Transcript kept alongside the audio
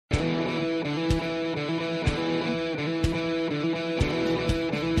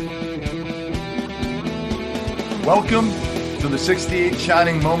Welcome to the 68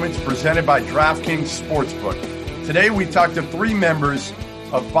 Shining Moments presented by DraftKings Sportsbook. Today we talk to three members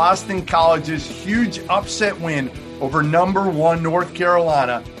of Boston College's huge upset win over number one North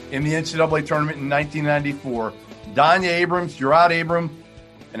Carolina in the NCAA tournament in 1994. Danya Abrams, Gerard Abram,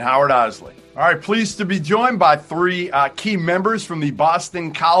 and Howard Osley. All right, pleased to be joined by three key members from the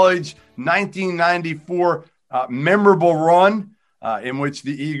Boston College 1994 memorable run in which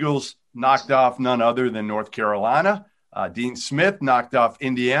the Eagles knocked off none other than North Carolina. Dean Smith knocked off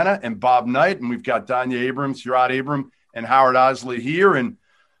Indiana and Bob Knight. And we've got Danya Abrams, Gerard Abram, and Howard Osley here. And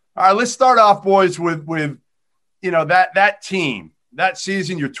all right, let's start off, boys, with that team. That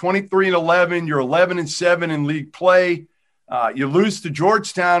season, you're 23-11, you're 11-7 in league play. You lose to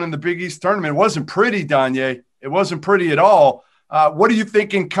Georgetown in the Big East tournament. It wasn't pretty, Danya. It wasn't pretty at all. What are you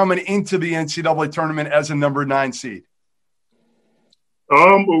thinking coming into the NCAA tournament as a number 9 seed?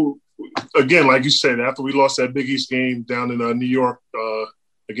 Again, like you said, after we lost that Big East game down in New York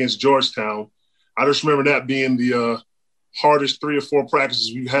against Georgetown, I just remember that being the hardest 3 or 4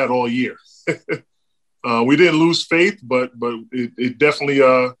 practices we've had all year. We didn't lose faith, but it definitely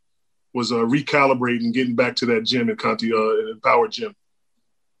was recalibrating, getting back to that gym at Conti Power Gym.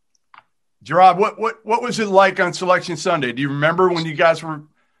 Gerard, what was it like on Selection Sunday? Do you remember when you guys were,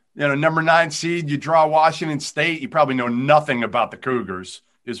 number 9 seed? You draw Washington State. You probably know nothing about the Cougars,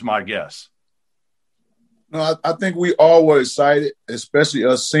 is my guess. No, I think we all were excited, especially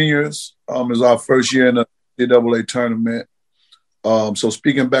us seniors. It was our first year in the NCAA tournament. So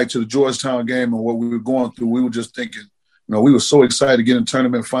speaking back to the Georgetown game and what we were going through, we were just thinking, we were so excited to get in the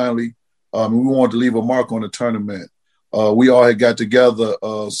tournament finally. We wanted to leave a mark on the tournament. We all had got together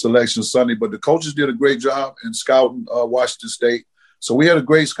Selection Sunday, but the coaches did a great job in scouting Washington State. So we had a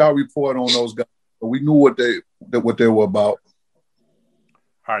great scout report on those guys. We knew what they were about.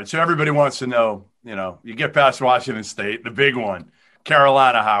 All right, so everybody wants to know, you get past Washington State, the big one,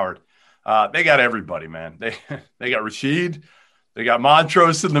 Carolina, Howard. They got everybody, man. They got Rashid. They got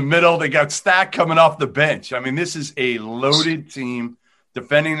Montrose in the middle. They got Stack coming off the bench. I mean, this is a loaded team,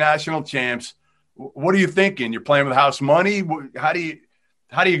 defending national champs. What are you thinking? You're playing with house money? How do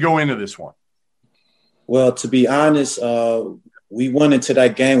you go into this one? Well, to be honest, we went into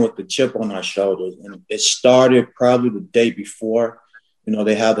that game with the chip on our shoulders, and it started probably the day before.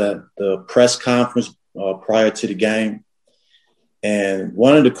 They had the press conference prior to the game. And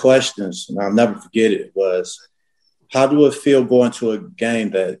one of the questions, and I'll never forget it, was, how do it feel going to a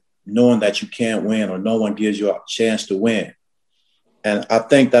game that knowing that you can't win or no one gives you a chance to win? And I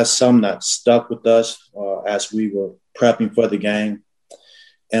think that's something that stuck with us as we were prepping for the game.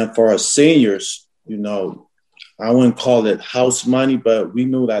 And for our seniors, I wouldn't call it house money, but we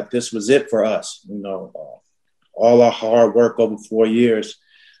knew that this was it for us. All our hard work over 4 years,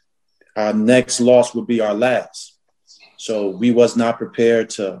 our next loss would be our last. So we was not prepared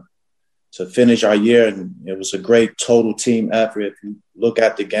to finish our year, and it was a great total team effort. If you look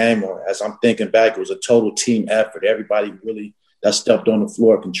at the game, or as I'm thinking back, it was a total team effort. Everybody really that stepped on the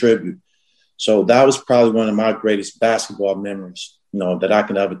floor contribute. So that was probably one of my greatest basketball memories, that I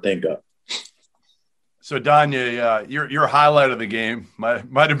can ever think of. So Danya, your highlight of the game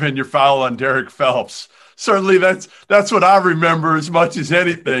might have been your foul on Derek Phelps. Certainly, that's what I remember as much as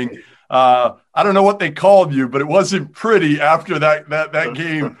anything. I don't know what they called you, but it wasn't pretty after that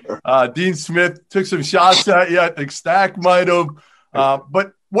game. Dean Smith took some shots at you. I think Stack might have.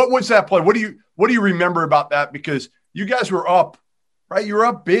 But what was that play? What do you remember about that? Because you guys were up, right? You were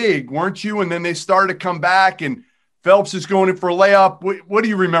up big, weren't you? And then they started to come back, and Phelps is going in for a layup. What do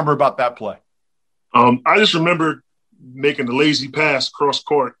you remember about that play? I just remember making the lazy pass cross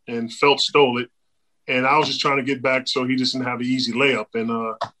court, and Phelps stole it. And I was just trying to get back so he just didn't have an easy layup. And,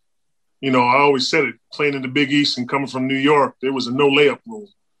 I always said it, playing in the Big East and coming from New York, there was a no layup rule.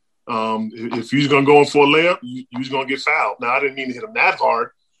 If you was going to go in for a layup, you was going to get fouled. Now, I didn't mean to hit him that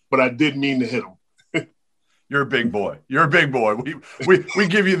hard, but I did mean to hit him. You're a big boy. We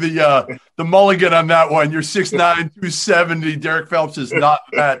give you the mulligan on that one. You're 6'9", 270. Derek Phelps is not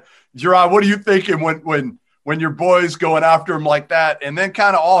that. Gerard, what are you thinking when your boys going after him like that? And then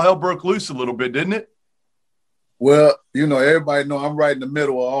kind of all hell broke loose a little bit, didn't it? Well, everybody know I'm right in the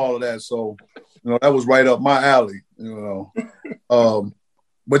middle of all of that. So, that was right up my alley,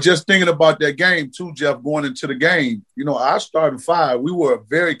 But just thinking about that game too, Jeff, going into the game, our starting 5, we were a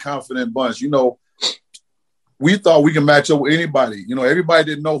very confident bunch. We thought we could match up with anybody. Everybody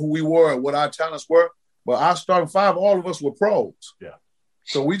didn't know who we were and what our talents were, but our starting 5, all of us were pros. Yeah.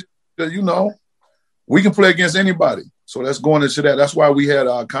 So we can play against anybody. So that's going into that. That's why we had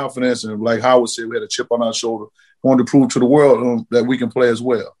our confidence, and like Howard said, we had a chip on our shoulder, wanted to prove to the world that we can play as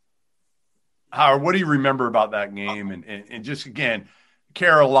well. Howard, what do you remember about that game? And just, again,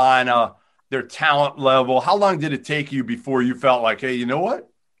 Carolina, their talent level, how long did it take you before you felt like, hey, you know what?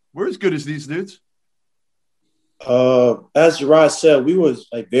 We're as good as these dudes? As Gerard said, we was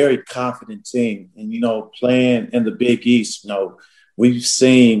a very confident team. And, playing in the Big East, we've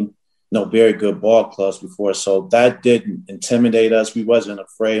seen, very good ball clubs before. So that didn't intimidate us. We wasn't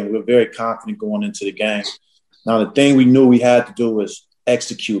afraid. And we were very confident going into the game. Now, the thing we knew we had to do was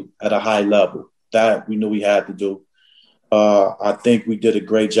execute at a high level. That we knew we had to do. I think we did a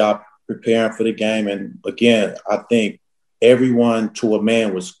great job preparing for the game. And again, I think everyone to a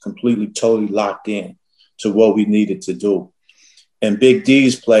man was completely, totally locked in to what we needed to do. And Big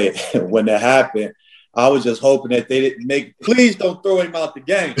D's play, when that happened, I was just hoping that they didn't please don't throw him out the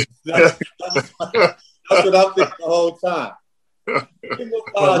game. That's what I'm thinking the whole time.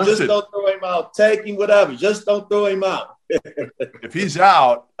 Just don't throw him out. Take him, whatever. Just don't throw him out. If he's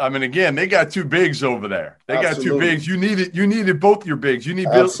out, I mean, again, they got two bigs over there. They got two bigs. You needed both your bigs. You need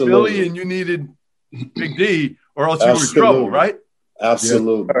Billy and you needed Big D, or else you were in trouble, right?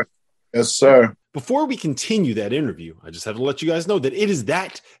 Absolutely. Yes, sir. Before we continue that interview, I just have to let you guys know that it is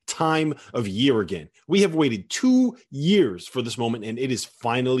that time of year again. We have waited 2 years for this moment, and it is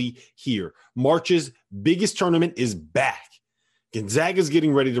finally here. March's biggest tournament is back. Gonzaga's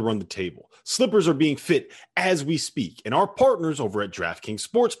getting ready to run the table. Slippers are being fit as we speak. And our partners over at DraftKings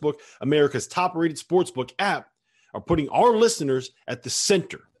Sportsbook, America's top-rated sportsbook app, are putting our listeners at the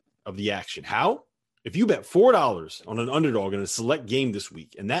center of the action. How? If you bet $4 on an underdog in a select game this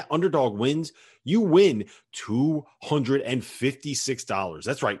week and that underdog wins, you win $256.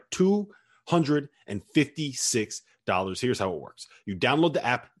 That's right, $256. Here's how it works. You download the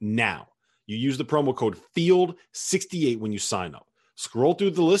app now. You use the promo code FIELD68 when you sign up. Scroll through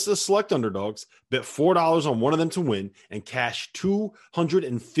the list of select underdogs, bet $4 on one of them to win, and cash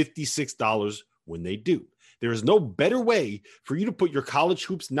 $256 when they do. There is no better way for you to put your college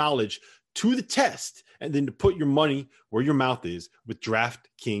hoops knowledge to the test and then to put your money where your mouth is with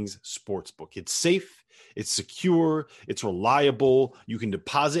DraftKings Sportsbook. It's safe, it's secure, it's reliable. You can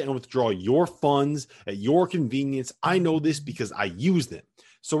deposit and withdraw your funds at your convenience. I know this because I use them.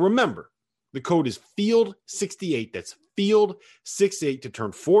 So remember, the code is FIELD68. That's FIELD68 to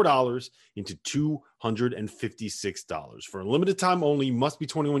turn $4 into $256. For a limited time only, you must be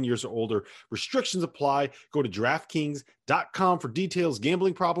 21 years or older. Restrictions apply. Go to DraftKings.com for details.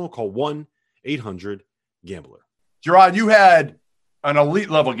 Gambling problem? Call 1-800-GAMBLER. Gerard, you had an elite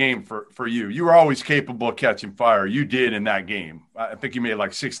level game for you. You were always capable of catching fire. You did in that game. I think you made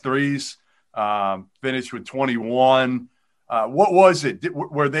like 6 threes, finished with 21. What was it?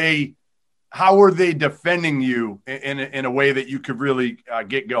 How were they defending you in a way that you could really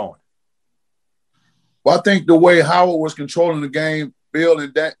get going? Well, I think the way Howard was controlling the game, Bill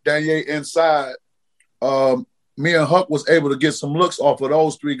and Danier inside, me and Huck was able to get some looks off of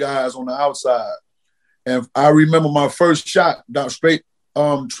those 3 guys on the outside. And I remember my first shot down straight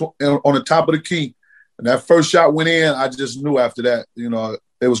on the top of the key. And that first shot went in. I just knew after that,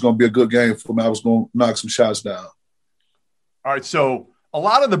 it was going to be a good game for me. I was going to knock some shots down. All right, so a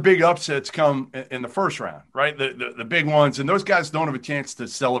lot of the big upsets come in the first round, right? The big ones, and those guys don't have a chance to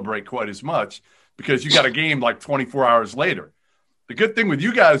celebrate quite as much because you got a game like 24 hours later. The good thing with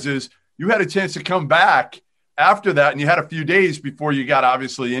you guys is you had a chance to come back after that, and you had a few days before you got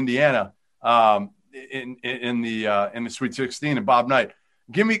obviously Indiana in the Sweet 16 and Bob Knight.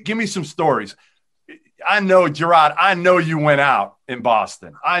 Give me some stories. I know, Gerard, I know you went out in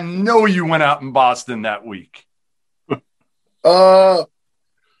Boston. I know you went out in Boston that week. Well,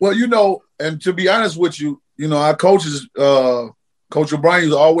 and to be honest with you, our coaches, Coach O'Brien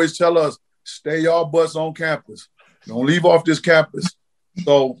used to always tell us, stay y'all butts on campus. Don't leave off this campus.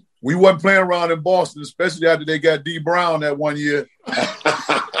 So we wasn't playing around in Boston, especially after they got D. Brown that one year.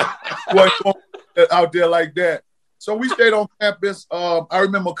 Wasn't out there like that. So we stayed on campus. I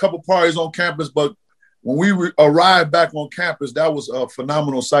remember a couple parties on campus, but when we arrived back on campus, that was a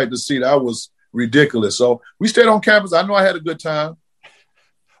phenomenal sight to see. That was ridiculous. So we stayed on campus. I know I had a good time.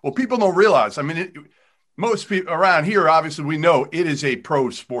 Well, people don't realize. I mean, most people around here, obviously, we know it is a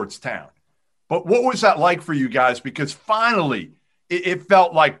pro sports town. But what was that like for you guys? Because finally, it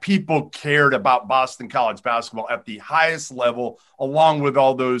felt like people cared about Boston College basketball at the highest level, along with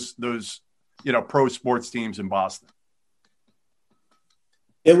all those pro sports teams in Boston.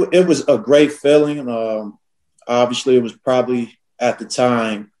 It was a great feeling. Obviously, it was probably at the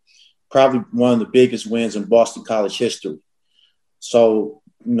time one of the biggest wins in Boston College history. So,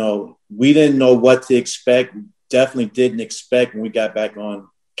 we didn't know what to expect. We definitely didn't expect when we got back on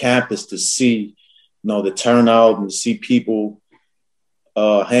campus to see, the turnout and to see people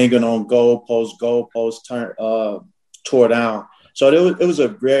hanging on goalposts, tore down. So it was a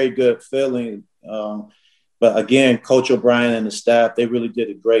very good feeling. But again, Coach O'Brien and the staff, they really did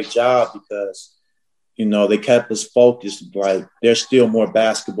a great job because, they kept us focused. Like, there's still more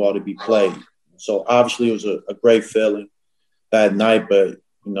basketball to be played. So obviously it was a great feeling that night, but,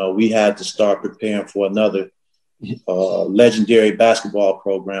 we had to start preparing for another legendary basketball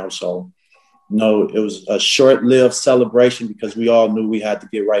program. So, it was a short-lived celebration because we all knew we had to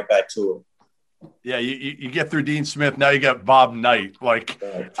get right back to it. Yeah, you get through Dean Smith. Now you got Bob Knight.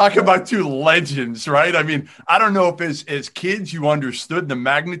 Talk about two legends, right? I mean, I don't know if as kids you understood the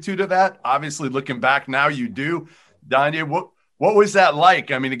magnitude of that. Obviously, looking back now, you do. Danya, what was that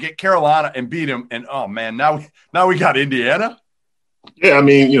like? I mean, to get Carolina and beat them, and oh man, now we got Indiana. Yeah, I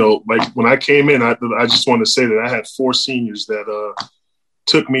mean, like when I came in, I just want to say that I had 4 seniors that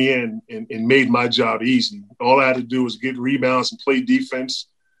took me in and made my job easy. All I had to do was get rebounds and play defense.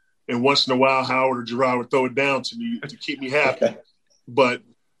 And once in a while, Howard or Gerard would throw it down to me to keep me happy. But,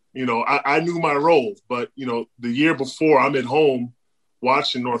 I knew my role. But, the year before, I'm at home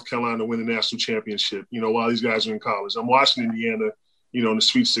watching North Carolina win the national championship, while these guys are in college. I'm watching Indiana, in the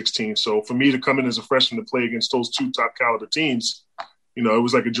Sweet 16. So for me to come in as a freshman to play against those 2 top caliber teams, it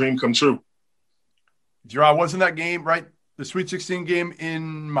was like a dream come true. Gerard, wasn't that game, right? The Sweet 16 game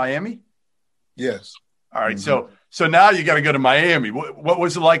in Miami? Yes. All right. Mm-hmm. So now you got to go to Miami. What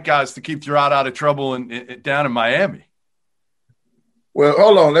was it like, guys, to keep Gerard out of trouble and down in Miami? Well,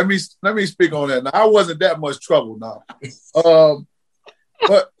 hold on. Let me speak on that. Now, I wasn't that much trouble now.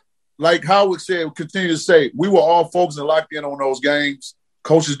 But like Howard said, continue to say, we were all focused and locked in on those games.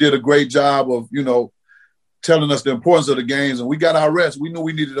 Coaches did a great job of, telling us the importance of the games, and we got our rest. We knew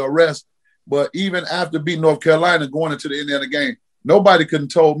we needed our rest. But even after beating North Carolina going into the Indiana game, nobody could have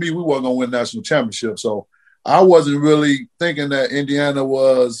told me we weren't going to win national championship. So I wasn't really thinking that Indiana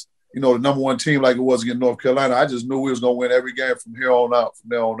was, the number 1 team like it was against North Carolina. I just knew we was going to win every game from there on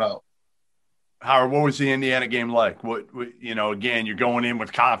out. Howard, what was the Indiana game like? What again, you're going in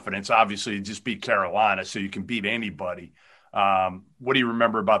with confidence. Obviously, you just beat Carolina, so you can beat anybody. What do you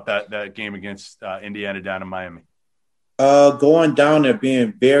remember about that game against Indiana down in Miami? Going down there,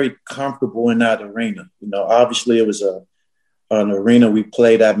 being very comfortable in that arena. Obviously it was an arena we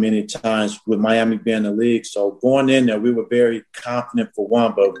played at many times with Miami being in the league. So going in there, we were very confident for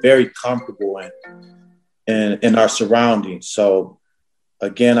one, but very comfortable in our surroundings. So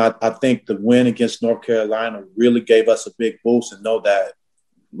again, I think the win against North Carolina really gave us a big boost and know that,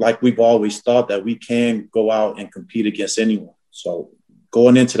 like we've always thought, that we can go out and compete against anyone. So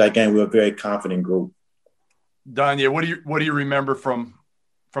going into that game, we were a very confident group. Danya, what do you remember from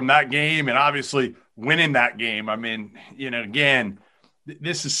that game, and obviously winning that game? I mean, again,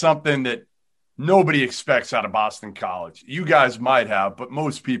 this is something that nobody expects out of Boston College. You guys might have, but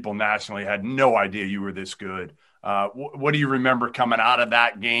most people nationally had no idea you were this good. What do you remember coming out of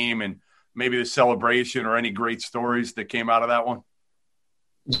that game, and maybe the celebration or any great stories that came out of that one?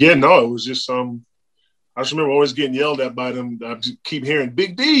 Yeah, no, it was just I just remember always getting yelled at by them. I just keep hearing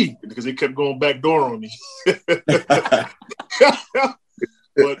Big D because they kept going back door on me.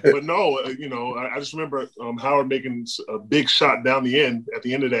 But no, I just remember Howard making a big shot down the end at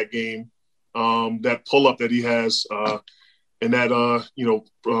the end of that game. That pull up that he has, and that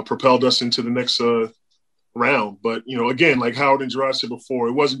propelled us into the next round. But again, like Howard and Gerard said before,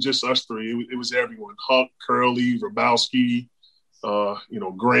 it wasn't just us 3; it was everyone. Huck, Curley, Rabowski.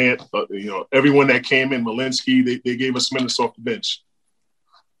 Grant, everyone that came in, Malinsky, they gave us minutes off the bench.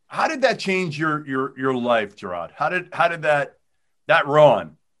 How did that change your life, Gerard? How did that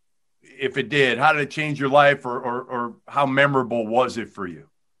run, if it did, how did it change your life, or how memorable was it for you?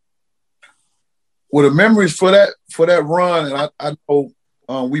 Well, the memories for that run, and I know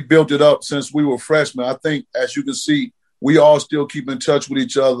we built it up since we were freshmen. I think, as you can see, we all still keep in touch with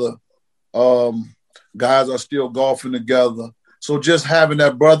each other. Guys are still golfing together. So just having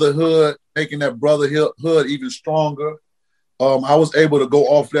that brotherhood, making that brotherhood even stronger. I was able to go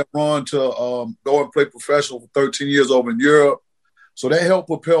off that run to go and play professional for 13 years over in Europe. So that helped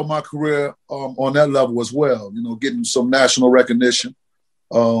propel my career on that level as well, getting some national recognition.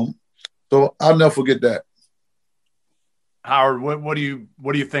 So I'll never forget that. Howard, what do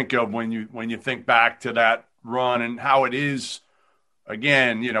you think of when you think back to that run and how it is?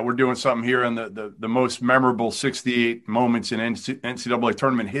 Again, we're doing something here in the most memorable 68 moments in NCAA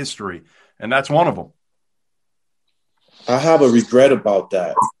tournament history, and that's one of them. I have a regret about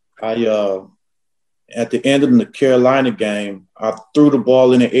that. At the end of the Carolina game, I threw the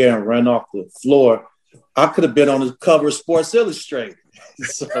ball in the air and ran off the floor. I could have been on the cover of Sports Illustrated.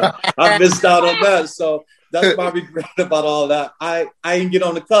 So I missed out on that. So That's my regret about all that. I didn't get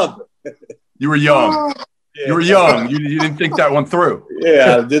on the cover. You were young. Yeah. You were young. You didn't think that one through.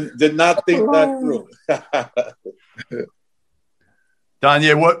 Yeah, did not think that through.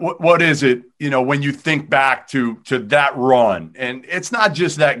 Danye, what is it, when you think back to that run? And it's not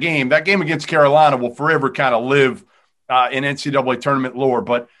just that game. That game against Carolina will forever kind of live in NCAA tournament lore.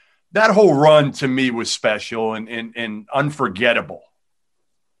 But that whole run to me was special and unforgettable.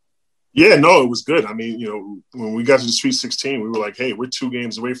 Yeah, no, it was good. I mean, when we got to the Sweet 16, we were like, hey, we're 2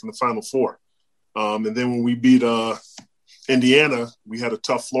 games away from the Final Four. And then when we beat Indiana, we had a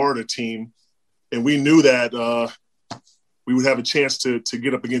tough Florida team. And we knew that we would have a chance to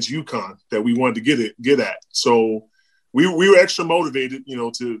get up against UConn that we wanted to get at. So we were extra motivated,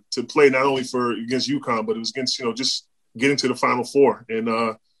 to play not only against UConn, but it was against, just getting to the Final Four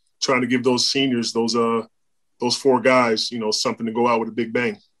and trying to give those seniors, those 4 guys, something to go out with a big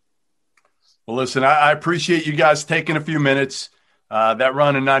bang. Well, listen, I appreciate you guys taking a few minutes. That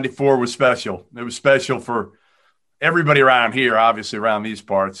run in 94 was special. It was special for everybody around here, obviously around these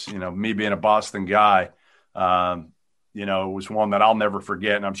parts, me being a Boston guy. It was one that I'll never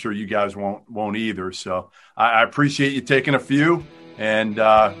forget, and I'm sure you guys won't either. So I appreciate you taking a few, and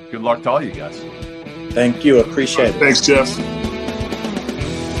good luck to all you guys. Thank you. Appreciate it. Thanks, Jeff.